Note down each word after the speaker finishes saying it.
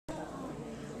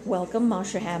Welcome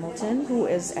Masha Hamilton, who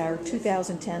is our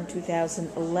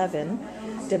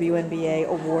 2010-2011 WNBA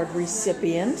award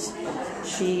recipient.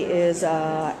 She is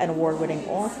an award-winning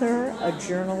author, a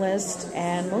journalist,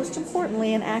 and most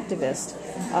importantly, an activist.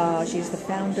 She's the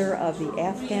founder of the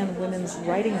Afghan Women's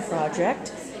Writing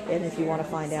Project, and if you want to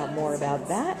find out more about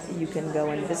that, you can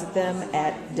go and visit them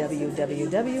at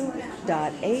www.awwp.org.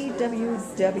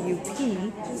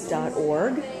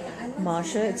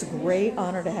 Masha, it's a great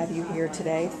honor to have you here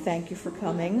today. Thank you for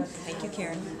coming. Thank you,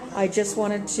 Karen. I just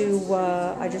wanted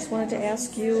to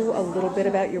ask you a little bit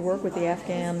about your work with the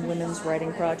Afghan Women's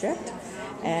Writing Project,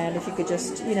 and if you could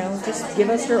just give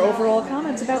us your overall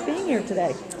comments about being here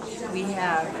today. We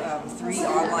have 3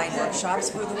 online workshops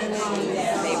for the women.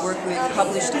 They work with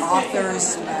published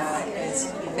authors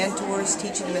as mentors,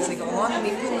 teaching them as they go along, and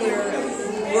we put their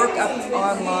work up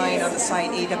online on the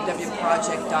site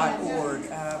awwproject.org.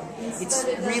 It's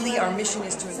really, our mission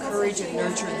is to encourage and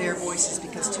nurture their voices,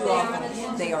 because too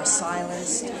often they are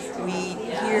silenced. We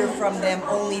hear from them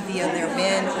only via their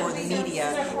men or the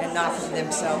media and not from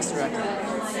themselves directly.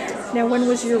 Now, when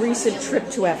was your recent trip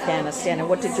to Afghanistan, and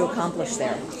what did you accomplish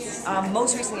there?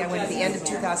 Most recently I went at the end of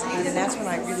 2008, and that's when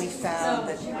I really found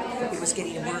that it was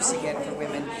getting worse again for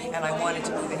women, and I wanted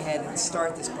to move ahead and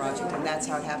start this project, and that's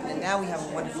how it happened. And now we have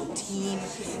a wonderful team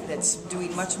that's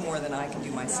doing much more than I can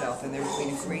do myself, and they're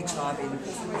doing a great job in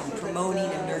promoting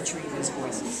and nurturing these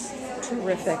voices.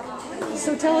 Terrific.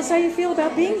 So tell us how you feel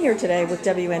about being here today with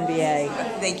WNBA.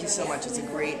 Thank you so much. It's a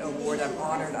great award. I'm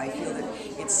honored. I feel that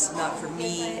it's not for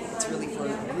me. It's really for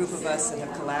a group of us that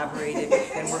have collaborated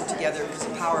and worked together, because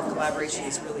the power of collaboration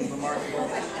is really remarkable.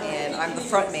 And I'm the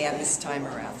front man this time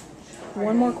around.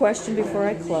 One more question before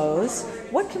I close.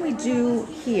 What can we do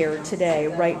here today,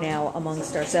 right now,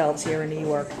 amongst ourselves here in New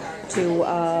York to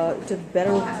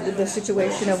better the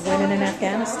situation of women in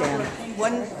Afghanistan?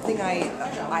 One thing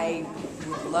I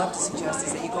would love to suggest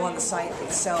is that you go on the site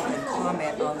itself and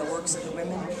comment on the works of the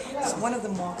women. So one of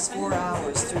them walks 4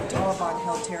 hours through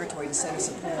Taliban-held territory to send us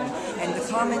a poem. And the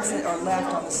comments that are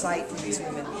left on the site from these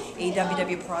women,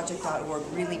 awwproject.org,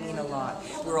 really mean a lot.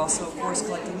 We're also, of course,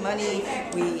 collecting money.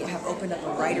 We have opened up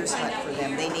a writer's hut for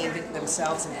them. They named it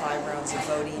themselves in 5 rounds of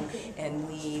voting, and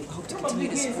we hope to continue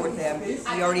to support them.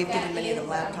 We already have given many of them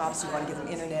laptops. We want to give them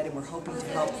internet, and we're hoping to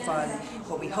help fund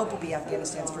what we hope will be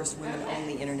Afghanistan's first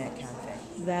women-only internet cafe.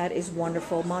 That is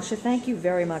wonderful. Masha, thank you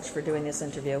very much for doing this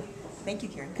interview. Thank you,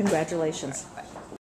 Karen. Congratulations. Bye.